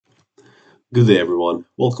Good day everyone,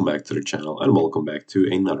 welcome back to the channel and welcome back to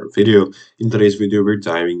another video. In today's video we're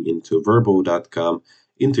diving into Vrbo.com,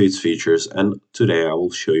 into its features, and today I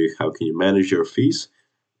will show you how can you manage your fees,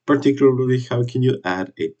 particularly how can you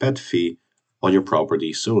add a pet fee on your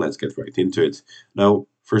property. So let's get right into it. Now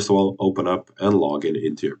first of all, open up and log in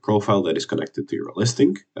into your profile that is connected to your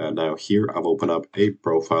listing. Now here I've opened up a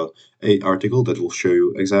profile, a article that will show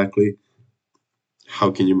you exactly how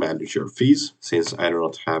can you manage your fees since I do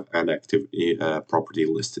not have an active property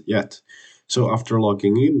listed yet. So after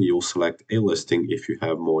logging in, you'll select a listing if you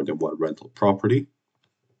have more than one rental property.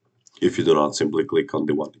 If you do not, simply click on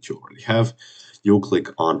the one that you already have. You'll click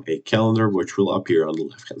on a calendar, which will appear on the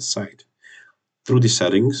left-hand side. Through the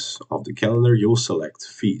settings of the calendar, you'll select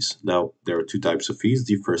fees. Now, there are two types of fees.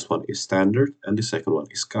 The first one is standard, and the second one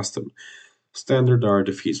is custom. Standard are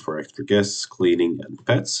the fees for extra guests, cleaning, and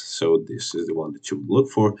pets. So this is the one that you would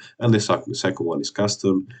look for. And the second one is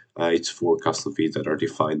custom. It's for custom fees that are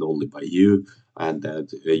defined only by you and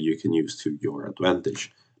that you can use to your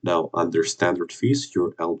advantage. Now, under standard fees,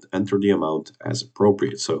 you'll enter the amount as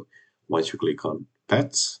appropriate. So once you click on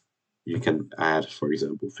pets, you can add, for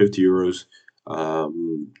example, 50 euros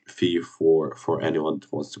fee for anyone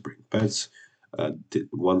that wants to bring pets.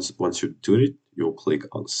 Once you do it, you'll click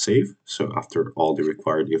on save. So after all the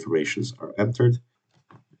required informations are entered,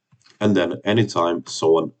 and then anytime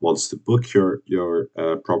someone wants to book your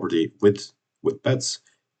property with pets,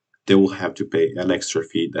 they will have to pay an extra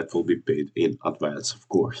fee that will be paid in advance, of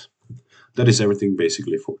course. That is everything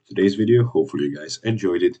basically for today's video. Hopefully you guys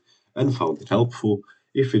enjoyed it and found it helpful.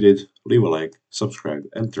 If you did, leave a like, subscribe,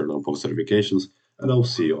 and turn on post notifications, and I'll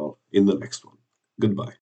see you all in the next one. Goodbye.